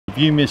If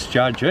you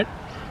misjudge it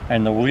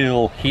and the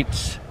wheel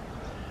hits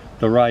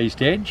the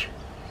raised edge,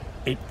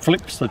 it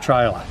flips the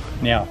trailer.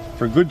 Now,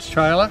 for a goods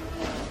trailer,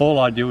 all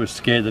I do is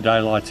scare the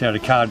daylights out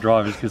of car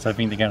drivers because they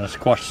think they're going to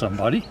squash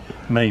somebody,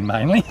 me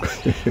mainly.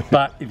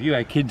 But if you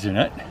had kids in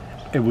it,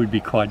 it would be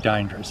quite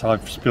dangerous.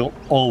 I've spilt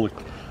all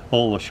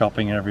the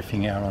shopping and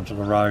everything out onto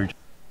the road.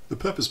 The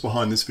purpose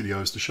behind this video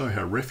is to show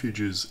how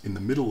refuges in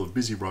the middle of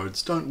busy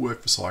roads don't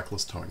work for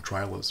cyclists towing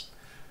trailers.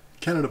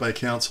 Canada Bay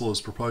Council is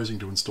proposing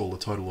to install a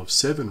total of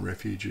 7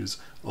 refuges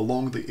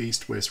along the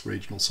east-west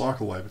regional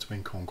cycleway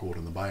between Concord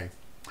and the Bay.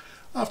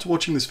 After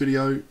watching this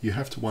video, you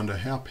have to wonder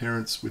how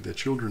parents with their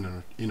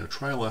children in a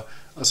trailer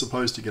are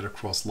supposed to get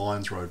across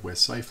Lyons Road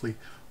West safely,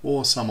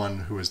 or someone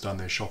who has done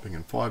their shopping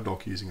in Five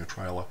Dock using a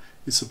trailer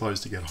is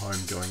supposed to get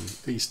home going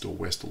east or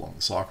west along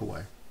the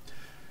cycleway.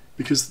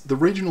 Because the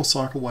regional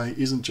cycleway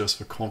isn't just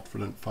for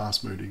confident,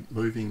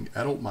 fast-moving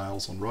adult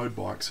males on road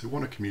bikes who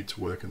want to commute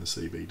to work in the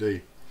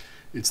CBD.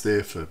 It's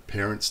there for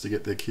parents to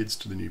get their kids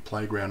to the new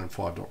playground in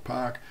Five Dock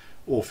Park,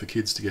 or for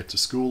kids to get to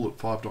school at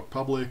Five Dock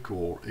Public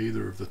or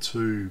either of the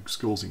 2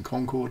 schools in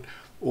Concord,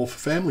 or for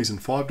families in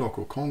Five Dock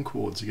or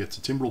Concord to get to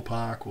Timbrell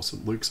Park or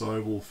St Luke's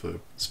Oval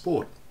for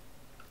sport.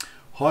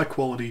 High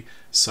quality,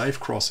 safe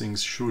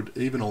crossings should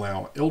even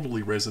allow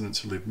elderly residents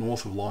who live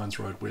north of Lyons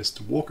Road West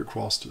to walk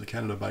across to the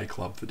Canada Bay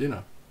Club for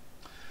dinner.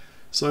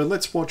 So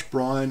let's watch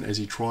Brian as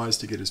he tries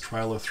to get his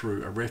trailer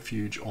through a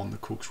refuge on the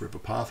Cooks River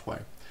pathway.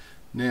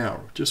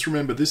 Now, just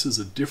remember this is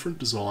a different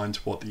design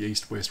to what the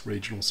east-west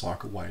regional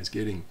cycleway is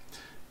getting.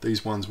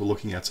 These ones we're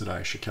looking at today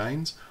are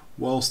chicanes,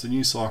 whilst the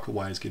new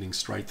cycleway is getting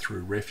straight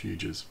through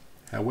refuges.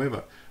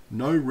 However,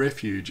 no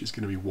refuge is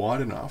going to be wide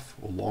enough,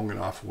 or long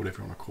enough, or whatever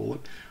you want to call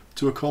it,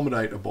 to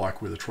accommodate a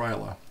bike with a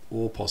trailer,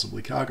 or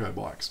possibly cargo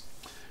bikes.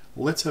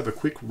 Let's have a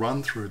quick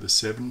run through the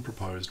 7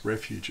 proposed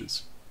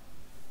refuges.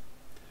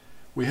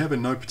 We have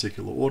in no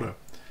particular order: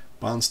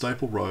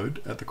 Barnstaple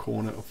Road at the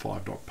corner of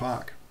Five Dock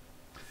Park,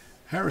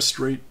 Harris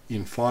Street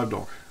in Five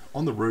Dock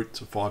on the route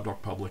to Five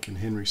Dock Public in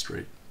Henry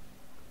Street,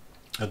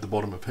 at the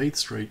bottom of Heath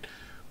Street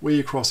where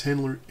you cross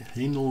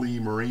Henley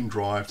Marine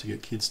Drive to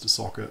get kids to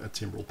soccer at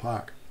Timbrell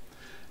Park,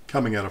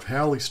 coming out of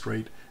Howley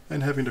Street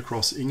and having to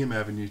cross Ingham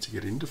Avenue to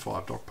get into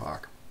Five Dock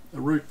Park,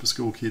 a route for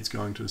school kids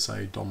going to,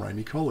 say,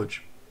 Domremy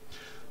College.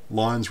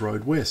 Lyons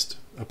Road West,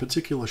 a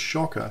particular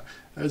shocker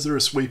as there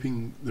is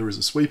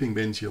a sweeping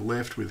bend to your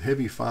left with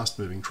heavy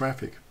fast-moving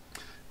traffic.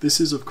 This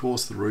is of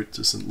course the route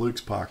to St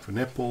Luke's Park for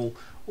netball,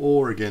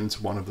 or again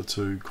to one of the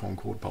 2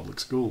 Concord public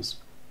schools.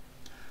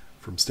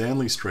 From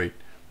Stanley Street,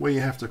 where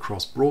you have to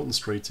cross Broughton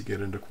Street to get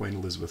into Queen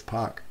Elizabeth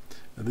Park.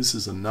 Now, this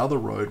is another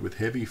road with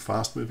heavy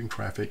fast-moving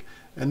traffic,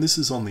 and this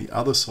is on the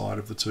other side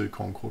of the 2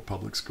 Concord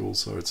public schools,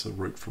 so it's a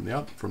route from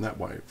that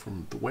way,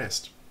 from the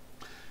west.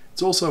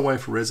 It's also a way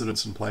for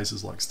residents in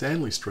places like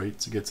Stanley Street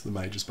to get to the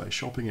Majors Bay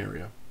shopping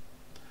area.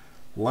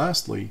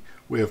 Lastly,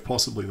 we have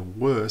possibly the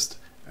worst,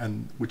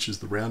 which is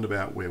the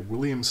roundabout where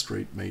William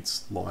Street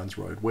meets Lyons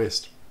Road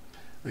West.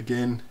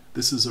 Again,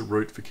 this is a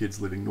route for kids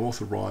living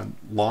north of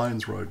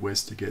Lyons Road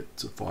West to get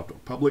to Five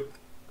Dock Public,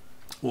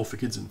 or for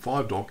kids in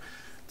Five Dock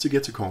to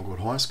get to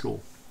Concord High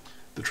School.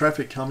 The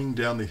traffic coming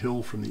down the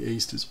hill from the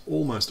east is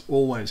almost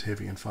always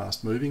heavy and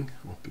fast moving,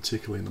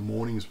 particularly in the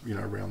mornings,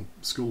 around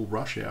school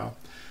rush hour,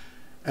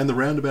 and the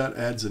roundabout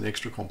adds an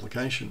extra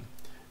complication.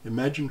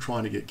 Imagine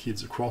trying to get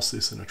kids across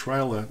this in a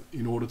trailer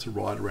in order to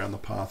ride around the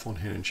path on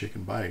Hen and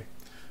Chicken Bay,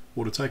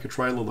 or to take a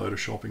trailer load of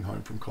shopping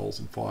home from Coles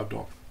in Five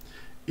Dock.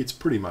 It's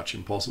pretty much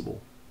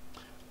impossible.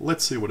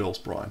 Let's see what else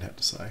Brian had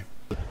to say.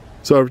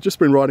 So I've just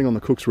been riding on the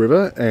Cooks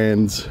River,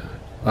 and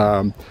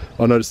I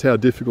noticed how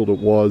difficult it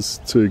was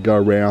to go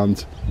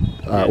around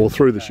or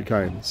through the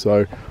chicane.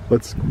 So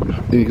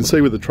you can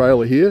see with the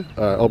trailer here,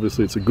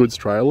 obviously it's a goods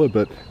trailer,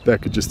 but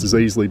that could just as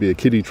easily be a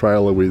kiddie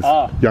trailer with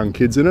young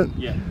kids in it.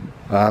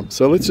 Yeah.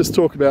 So let's just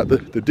talk about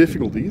the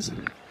difficulties.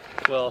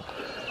 Well,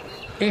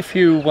 if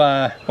you,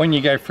 when you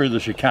go through the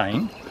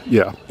chicane,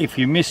 yeah, if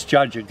you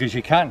misjudge it, because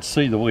you can't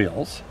see the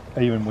wheels,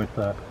 even with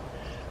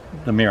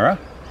the mirror,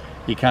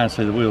 you can't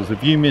see the wheels.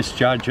 If you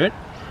misjudge it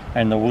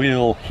and the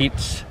wheel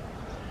hits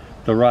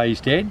the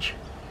raised edge,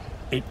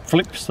 it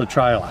flips the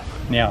trailer.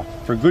 Now,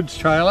 for a goods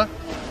trailer,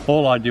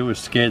 all I do is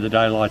scare the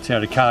daylights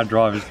out of car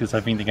drivers because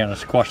they think they're going to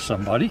squash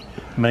somebody,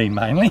 me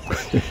mainly.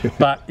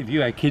 But if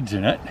you had kids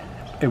in it,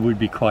 it would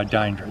be quite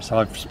dangerous.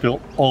 I've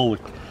spilt all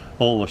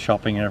the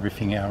shopping and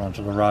everything out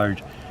onto the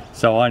road,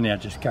 so I now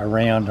just go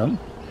around them.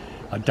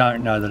 I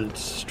don't know that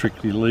it's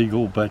strictly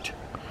legal, but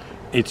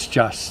it's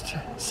just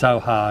so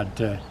hard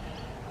to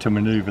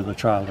manoeuvre the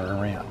trailer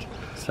around.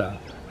 So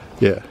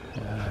yeah,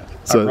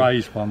 a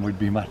raised one would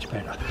be much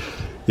better.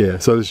 Yeah,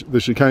 so the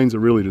chicanes are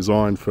really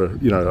designed for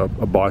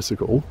a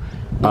bicycle.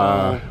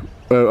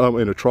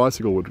 And a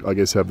tricycle would, I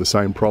guess, have the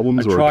same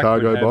problems, or a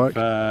cargo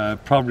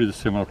bike? Probably the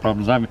similar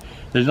problems. I mean,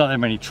 there's not that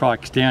many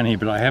trikes down here,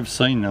 but I have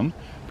seen them,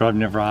 but I've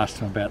never asked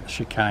them about the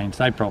chicanes.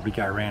 They probably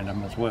go around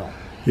them as well.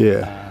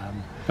 Yeah.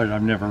 But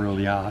I've never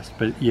really asked.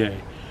 But yeah,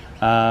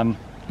 no,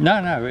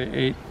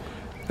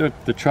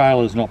 the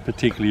trailer's not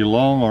particularly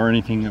long or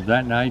anything of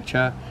that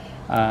nature,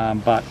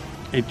 but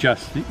it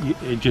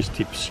just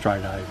tips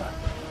straight over.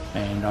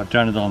 And I've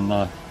done it on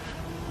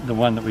the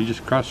one that we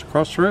just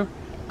crossed through,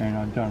 and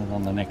I've done it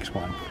on the next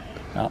one.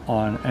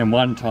 And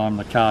one time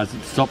the cars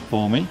had stopped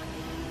for me,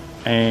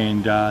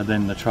 and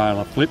then the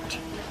trailer flipped,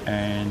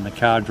 and the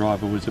car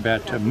driver was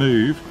about to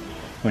move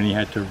when he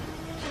had to,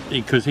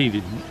 because he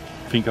didn't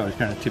think I was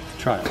going to tip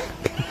the trailer.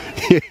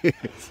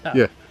 So,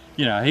 Yeah.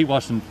 You know, he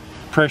wasn't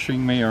pressuring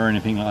me or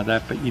anything like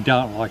that, but you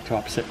don't like to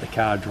upset the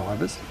car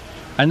drivers.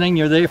 And then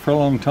you're there for a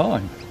long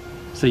time.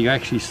 So you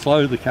actually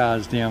slow the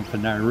cars down for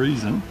no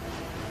reason,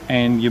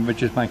 and you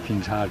just make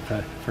things hard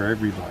for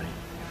everybody.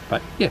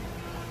 But yeah,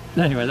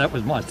 anyway, that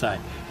was my say.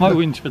 My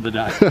wins for the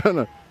day.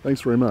 No,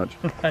 thanks very much.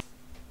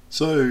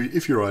 So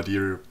if your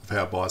idea of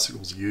how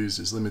bicycles are used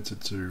is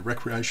limited to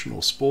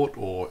recreational sport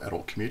or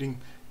adult commuting,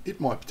 it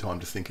might be time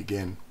to think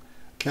again.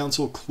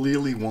 Council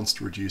clearly wants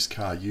to reduce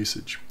car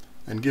usage,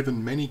 and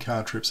given many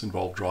car trips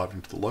involve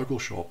driving to the local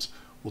shops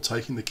or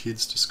taking the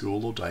kids to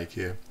school or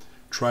daycare,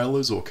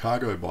 trailers or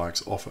cargo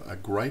bikes offer a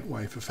great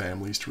way for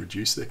families to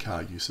reduce their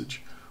car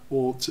usage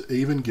or to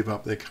even give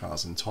up their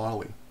cars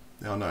entirely.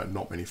 Now I know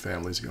not many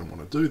families are going to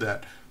want to do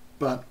that,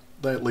 but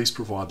they at least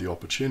provide the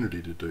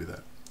opportunity to do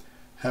that.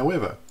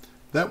 However,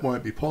 that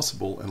won't be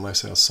possible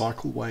unless our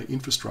cycleway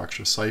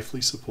infrastructure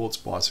safely supports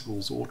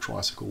bicycles or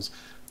tricycles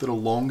that are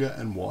longer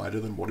and wider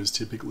than what is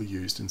typically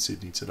used in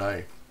Sydney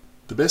today.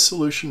 The best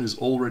solution is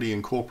already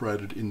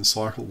incorporated in the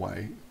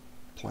cycleway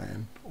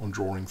plan on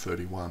drawing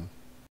 31.